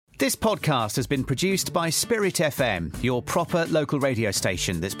This podcast has been produced by Spirit FM, your proper local radio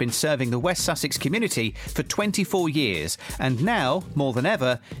station that's been serving the West Sussex community for 24 years. And now, more than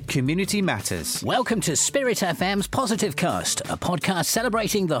ever, community matters. Welcome to Spirit FM's Positive Cast, a podcast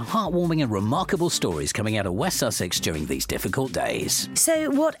celebrating the heartwarming and remarkable stories coming out of West Sussex during these difficult days.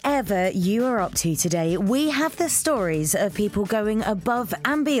 So whatever you are up to today, we have the stories of people going above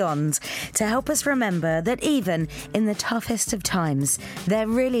and beyond to help us remember that even in the toughest of times, there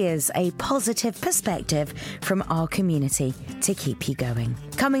really is a positive perspective from our community to keep you going.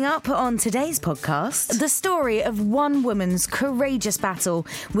 Coming up on today's podcast, the story of one woman's courageous battle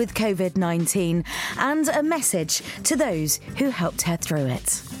with COVID-19 and a message to those who helped her through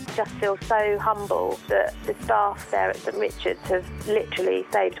it. I just feel so humble that the staff there at St Richard's have literally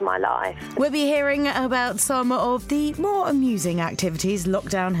saved my life. We'll be hearing about some of the more amusing activities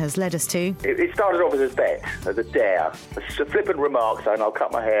lockdown has led us to. It started off as a bet, as a dare. A flippant remark saying I'll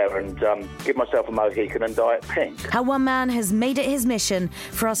cut my hair and give myself a mohican and dye it pink. How one man has made it his mission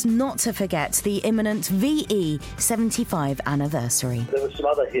for us not to forget the imminent VE 75 anniversary. There were some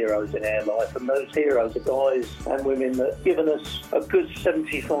other heroes in our life, and those heroes are guys and women that have given us a good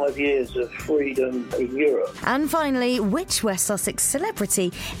 75 years of freedom in Europe. And finally, which West Sussex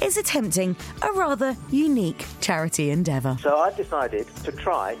celebrity is attempting a rather unique charity endeavour? So I've decided to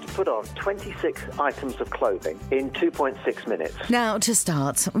try to put on 26 items of clothing in 2.6 minutes. Now, to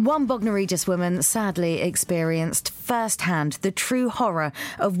start, one Bognor Regis woman sadly experienced firsthand the true horror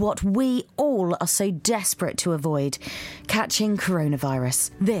of what we all are so desperate to avoid, catching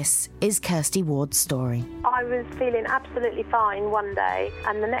coronavirus. This is Kirsty Ward's story. I was feeling absolutely fine one day,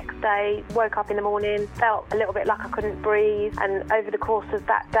 and the next day woke up in the morning, felt a little bit like I couldn't breathe, and over the course of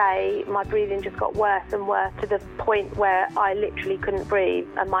that day my breathing just got worse and worse to the point where I literally couldn't breathe.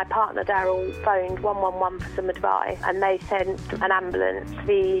 And my partner Daryl phoned 111 for some advice, and they sent an ambulance.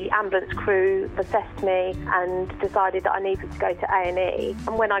 The ambulance crew assessed me and decided that I needed to go to A&E,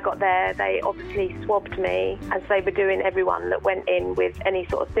 and when I got there they obviously swabbed me, as they were doing everyone that went in with any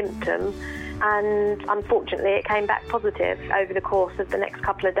sort of symptom. And unfortunately it came back positive. Over the course of the next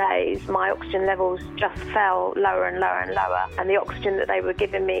couple of days my oxygen levels just fell lower and lower and lower, and the oxygen that they were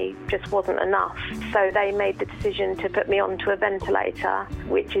giving me just wasn't enough. So they made the decision to put me onto a ventilator,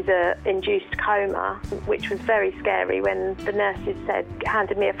 which is a induced coma, which was very scary when the nurses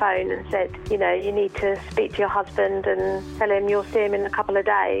handed me a phone and said, you know, you need to speak to your husband and tell him you'll see him in a couple of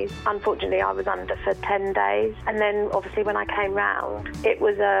days. Unfortunately I was under for 10 days, and then obviously when I came round it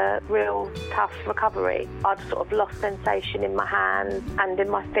was a real tough recovery. I've sort of lost sensation in my hands and in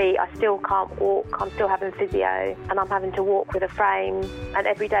my feet. I still can't walk. I'm still having physio, and I'm having to walk with a frame, and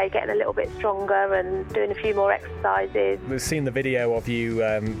every day getting a little bit stronger and doing a few more exercises. We've seen the video of you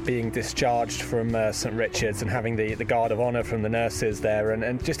being discharged from St Richard's and having the guard of honour from the nurses there,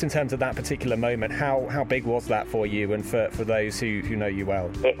 and just in terms of that particular moment, how big was that for you and for those who know you well?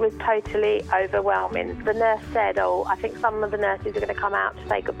 It was totally overwhelming. The nurse said, I think some of the nurses are going to come out to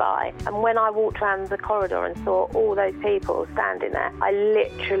say goodbye, and when I walked around the corridor and saw all those people standing there, I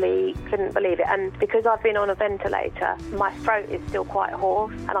literally couldn't believe it. And because I've been on a ventilator, my throat is still quite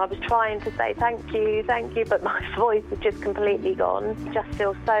hoarse, and I was trying to say thank you, but my voice was just completely gone. I just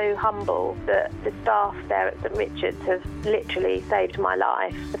feel so humble that the staff there at St Richard's have literally saved my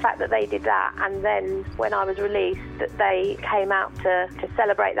life. The fact that they did that, and then when I was released that they came out to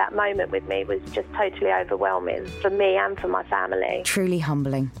celebrate that moment with me, was just totally overwhelming for me and for my family. Truly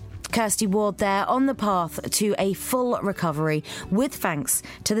humbling. Kirsty Ward there on the path to a full recovery, with thanks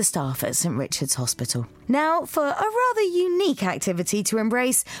to the staff at St Richard's Hospital. Now for a rather unique activity to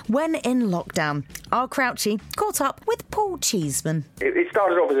embrace when in lockdown. Our Crouchy caught up with Paul Cheeseman. It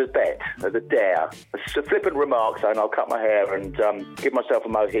started off as a bet, as a dare. A flippant remark saying I'll cut my hair and give myself a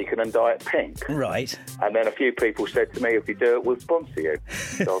mohican and dye it pink. Right. And then a few people said to me, if you do it, we'll sponsor you.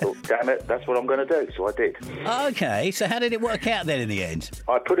 So I thought, damn it, that's what I'm going to do. So I did. OK, so how did it work out then in the end?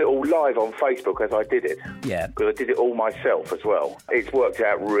 I put it all live on Facebook as I did it. Yeah. Because I did it all myself as well. It's worked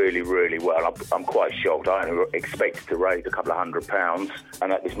out really, really well. I'm quite shocked. I only expected to raise a couple of £100,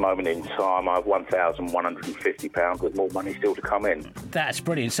 and at this moment in time I have £1,150 with more money still to come in. That's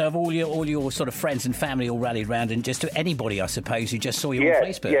brilliant. So have all your sort of friends and family all rallied round, and just to anybody, I suppose, who just saw you on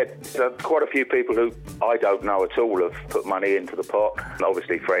Facebook? Yeah, so quite a few people who I don't know at all have put money into the pot. And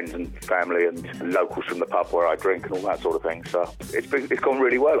obviously friends and family and locals from the pub where I drink and all that sort of thing. So it's gone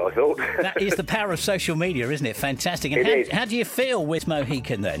really well, I thought. That is the power of social media, isn't it? Fantastic. And how do you feel with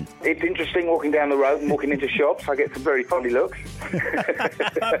Mohican then? It's interesting walking down the road and walking into shops. I get some very funny looks.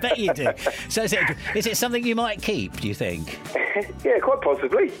 I bet you do. So is it something you might keep, do you think? Yeah, quite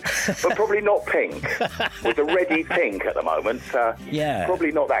possibly, but probably not pink. With a reddy pink at the moment. Yeah.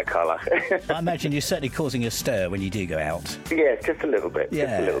 Probably not that colour. I imagine you're certainly causing a stir when you do go out. Yeah, just a little bit. Yeah.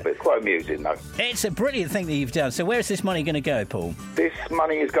 Just a little bit. Quite amusing, though. It's a brilliant thing that you've done. So where's this money going to go, Paul? This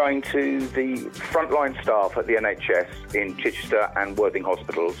money is going to the frontline staff at the NHS in Chichester and Worthing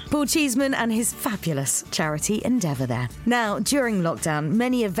hospitals. Paul Cheeseman and his fabulous charity endeavour there. Now, during lockdown,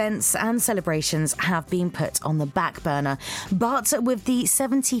 many events and celebrations have been put on the back burner. But with the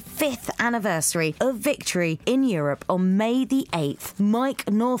 75th anniversary of victory in Europe on May the 8th, Mike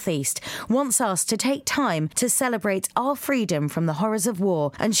Northeast wants us to take time to celebrate our freedom from the horrors of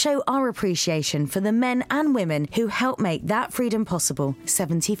war and show our appreciation for the men and women who helped make that freedom possible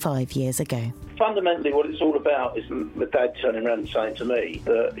 75 years ago. Fundamentally, what it's all about is my dad turning around and saying to me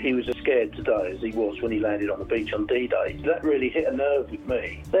that he was as scared today as he was when he landed on the beach on D-Day. That really hit a nerve with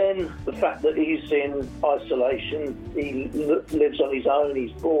me. Then the fact that he's in isolation, he lives on his own,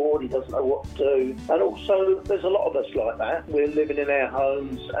 he's bored, he doesn't know what to do. And also, there's a lot of us like that. We're living in our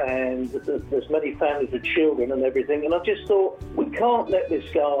homes and there's many families with children and everything. And I just thought, we can't let this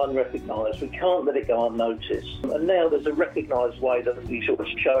go unrecognised. We can't let it go unnoticed. And now there's a recognised way that we sort of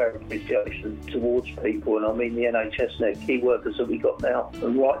show our appreciation towards people, and I mean the NHS and their key workers that we got now,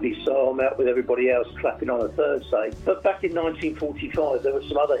 and rightly so. I'm out with everybody else clapping on a Thursday. But back in 1945 there were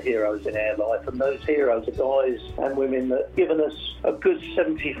some other heroes in our life, and those heroes are guys and women that have given us a good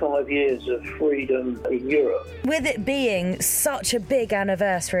 75 years of freedom in Europe. With it being such a big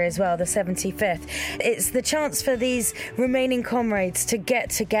anniversary as well, the 75th, it's the chance for these remaining comrades to get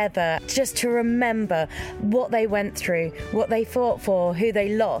together just to remember what they went through, what they fought for, who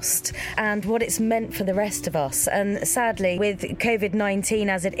they lost, and what it's meant for the rest of us. And sadly, with COVID-19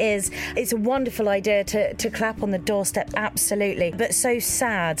 as it is, it's a wonderful idea to clap on the doorstep, absolutely. But so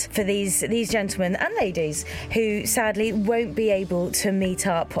sad for these gentlemen and ladies who sadly won't be able to meet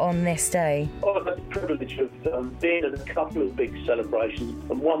up on this day. I've had the privilege of being at a couple of big celebrations,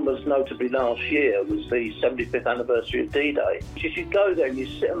 and one was notably last year, was the 75th anniversary of D-Day. You go there and you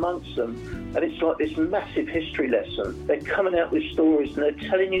sit amongst them, and it's like this massive history lesson. They're coming out with stories and they're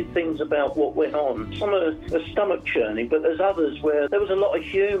telling you things about what went on. Some are stomach churning, but there's others where there was a lot of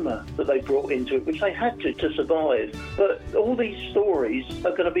humour that they brought into it, which they had to survive. But all these stories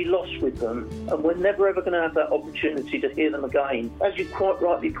are going to be lost with them, and we're never ever going to have that opportunity to hear them again. As you quite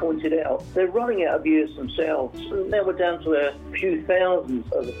rightly pointed out, they're running out of years themselves, and now we're down to a few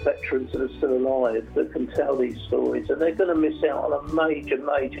thousands of veterans that are still alive that can tell these stories, and they're going to miss out on a major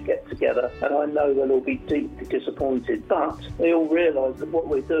get-together, and I know they'll all be deeply disappointed, but they all realise that what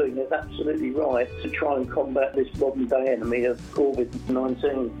we're doing is absolutely right to try and combat this modern-day enemy of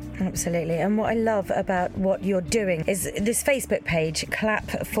COVID-19. Absolutely. And what I love about what you're doing is this Facebook page,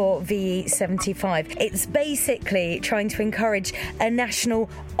 Clap for VE75. It's basically trying to encourage a national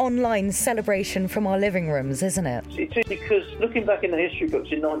online celebration from our living rooms, isn't it? It is, because looking back in the history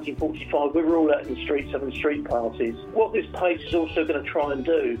books in 1945, we were all out in the streets having street parties. What this page is also going to try and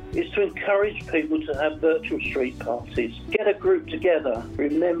do is to encourage people to have virtual street parties. Get a group together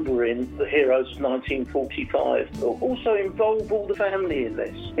remembering the heroes of 1945. Also involve all the family in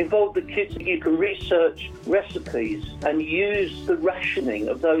this. Involve the kids. You can research recipes and use the rationing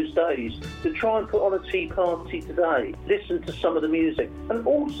of those days to try and put on a tea party today. Listen to some of the music. And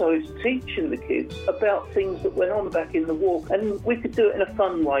also it's teaching the kids about things that went on back in the war. And we could do it in a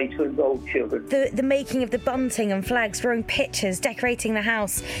fun way to involve children. The making of the bunting and flags, drawing pictures, decorating the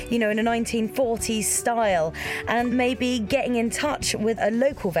house, in a 1940s style, and maybe getting in touch with a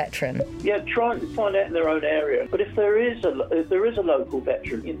local veteran. Yeah, try and find out in their own area. But if there is a local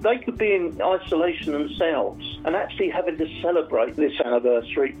veteran, they could be in isolation themselves and actually having to celebrate this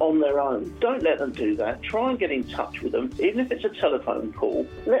anniversary on their own. Don't let them do that. Try and get in touch with them, even if it's a telephone call.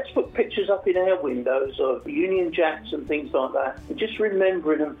 Let's put pictures up in our windows of Union Jacks and things like that, and just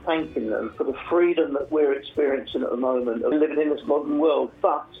remembering and thanking them for the freedom that we're experiencing at the moment of living in this modern world,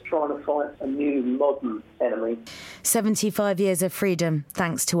 but trying to fight a new modern enemy. 75 years of freedom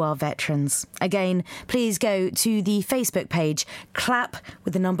thanks to our veterans. Again, please go to the Facebook page, Clap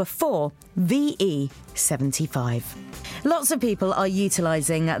with the number 4 VE75. Lots of people are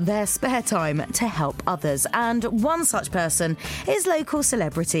utilising their spare time to help others, and one such person is local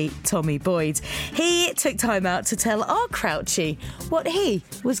celebrity Tommy Boyd. He took time out to tell our Crouchy what he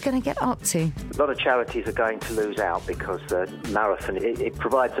was going to get up to. A lot of charities are going to lose out because enormous marathon. It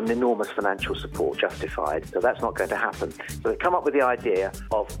provides some enormous financial support, justified, so that's not going to happen. So they come up with the idea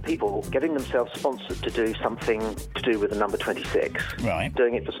of people getting themselves sponsored to do something to do with the number 26. Right.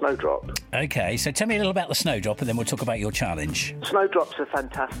 Doing it for Snowdrop. OK, so tell me a little about the Snowdrop and then we'll talk about your challenge. Snowdrop's a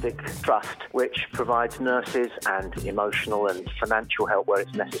fantastic trust which provides nurses and emotional and financial help where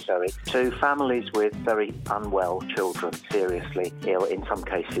it's necessary to families with very unwell children, seriously ill, in some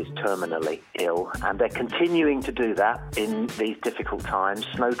cases terminally ill. And they're continuing to do that in these difficult times.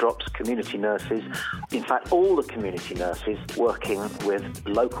 Snowdrop's community nurses, in fact all the community nurses working with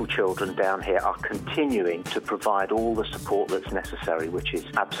local children down here, are continuing to provide all the support that's necessary, which is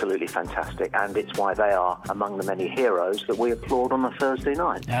absolutely fantastic. And it's why they are among the many heroes that we applaud on a Thursday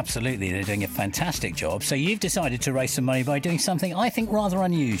night. Absolutely, they're doing a fantastic job. So you've decided to raise some money by doing something I think rather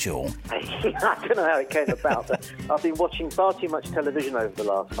unusual. I don't know how it came about, but I've been watching far too much television over the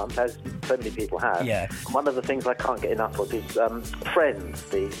last month, as so many people have. Yeah. One of the things I can't get enough of is Friends,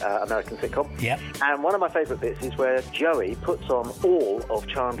 the American sitcom. Yep. And one of my favourite bits is where Joey puts on all of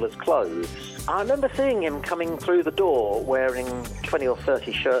Chandler's clothes. I remember seeing him coming through the door wearing 20 or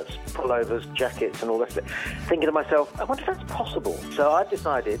 30 shirts, pullovers, jackets and all this, thinking to myself, I wonder if that's possible. So I've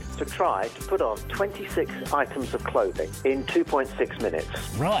decided to try to put on 26 items of clothing in 2.6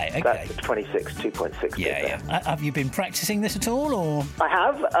 minutes. Right, OK. That's 26, 2.6. Yeah. Have you been practising this at all, or...? I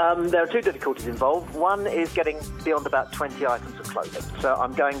have. There are two difficulties involved. One is getting beyond about 20 items of clothing. So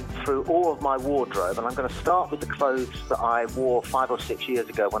I'm going through all of my wardrobe, and I'm going to start with the clothes that I wore 5 or 6 years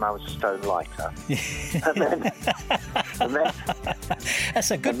ago when I was a stone lighter. and then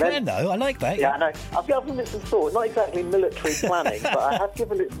That's a good plan, though. I like that. Yeah, I know. I've given it some thought. Not exactly military planning, but I have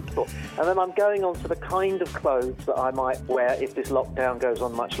given it some thought. And then I'm going on to the kind of clothes that I might wear if this lockdown goes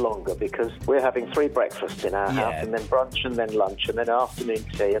on much longer, because we're having 3 breakfasts in our house, and then brunch, and then lunch, and then afternoon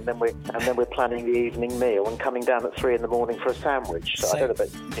tea, and then we're planning the evening meal and coming down at 3 a.m. for a sandwich. So I don't know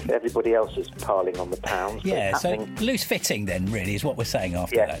if everybody else is piling on the pounds. Yeah, so loose fitting then, really, is what we're saying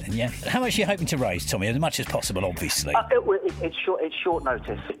after that. Then, yeah. How much are you hoping to raise, Tommy? As much as possible, obviously. It's short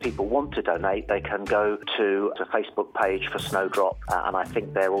notice. If people want to donate, they can go to the Facebook page for Snowdrop, and I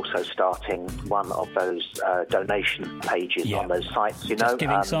think they're also starting one of those donation pages on those sites. You know,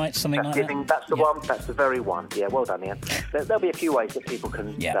 giving sites, something like that. That's the one. That's the very one. Yeah, well done, Ian. There'll be a few ways that people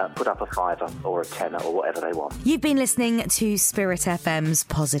can put up a £5 or a £10 or whatever they want. You've been listening to Spirit FM's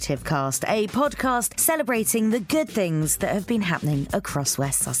Positive Cast, a podcast celebrating the good things that have been happening across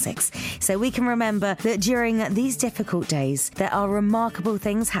West Sussex, so we can remember that during these difficult days there are remarkable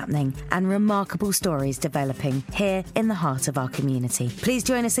things happening and remarkable stories developing here in the heart of our community. Please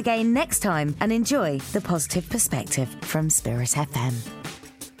join us again next time and enjoy the positive perspective from Spirit FM.